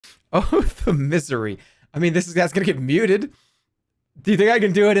Oh, the misery. I mean, that's gonna get muted. Do you think I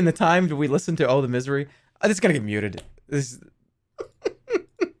can do it in the time we listen to Oh, the Misery? Oh, this is gonna get muted. This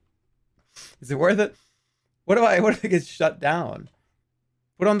is it worth it? What if it gets shut down?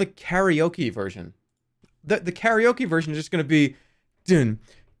 Put on the karaoke version. The karaoke version is just gonna be dun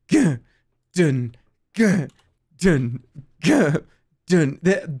guh dun guh dun guh dun.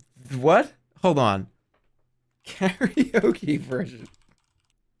 What? Hold on. Karaoke version.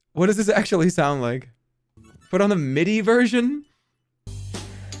 What does this actually sound like? Put on the MIDI version?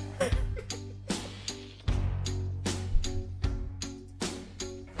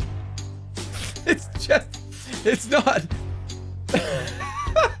 It's not.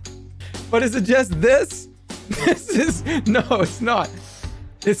 But is it just this? No, it's not.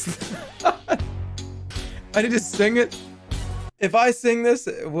 It's not. I need to sing it. If I sing this,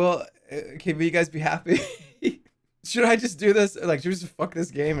 will you guys be happy? Should I just do this? Like, should we just fuck this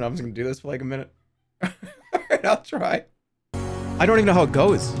game and I'm just gonna do this for like a minute? Alright, I'll try. I don't even know how it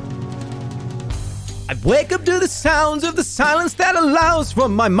goes. I wake up to the sounds of the silence that allows for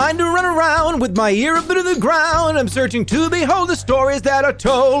my mind to run around with my ear up to the ground. I'm searching to behold the stories that are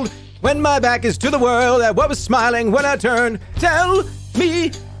told when my back is to the world that was smiling when I turned. Tell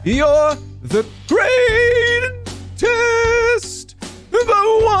me you're the greatest,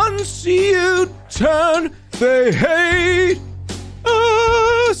 but once you turn, they hate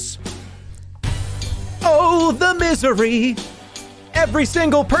us. Oh, the misery. Every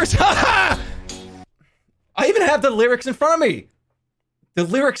single person. I even have the lyrics in front of me. The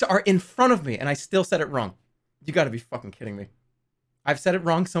lyrics are in front of me, and I still said it wrong. You gotta be fucking kidding me. I've said it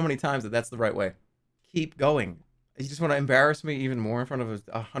wrong so many times that that's the right way. Keep going. You just want to embarrass me even more in front of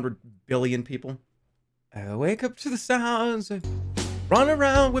 100 billion people? I wake up to the sounds, run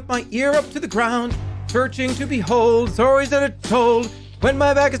around with my ear up to the ground, searching to behold stories that are told when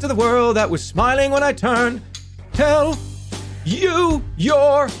my back is to the world that was smiling when I turned. Tell you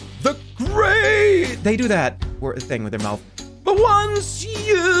you're the great. They do that thing with their mouth. But once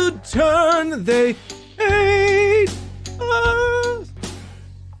you turn, they hate us.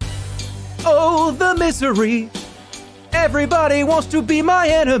 Oh, the misery. Everybody wants to be my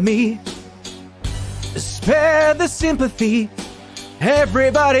enemy. Spare the sympathy.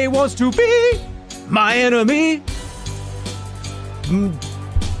 Everybody wants to be my enemy.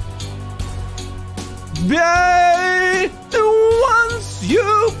 Once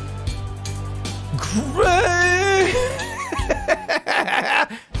you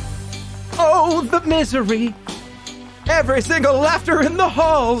oh, the misery. Every single laughter in the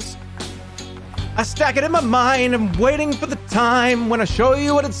halls. I stack it in my mind. I'm waiting for the time when I show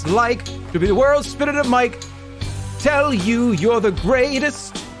you what it's like to be the world's spit at a mic. Tell you you're the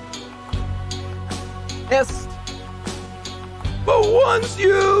greatest. Yes. But once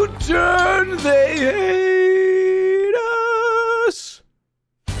you turn, they hate us.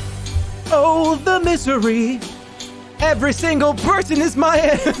 Oh, the misery. Every single person is my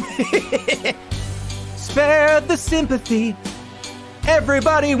enemy. Spare the sympathy.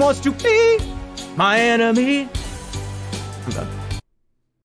 Everybody wants to be my enemy. I'm done.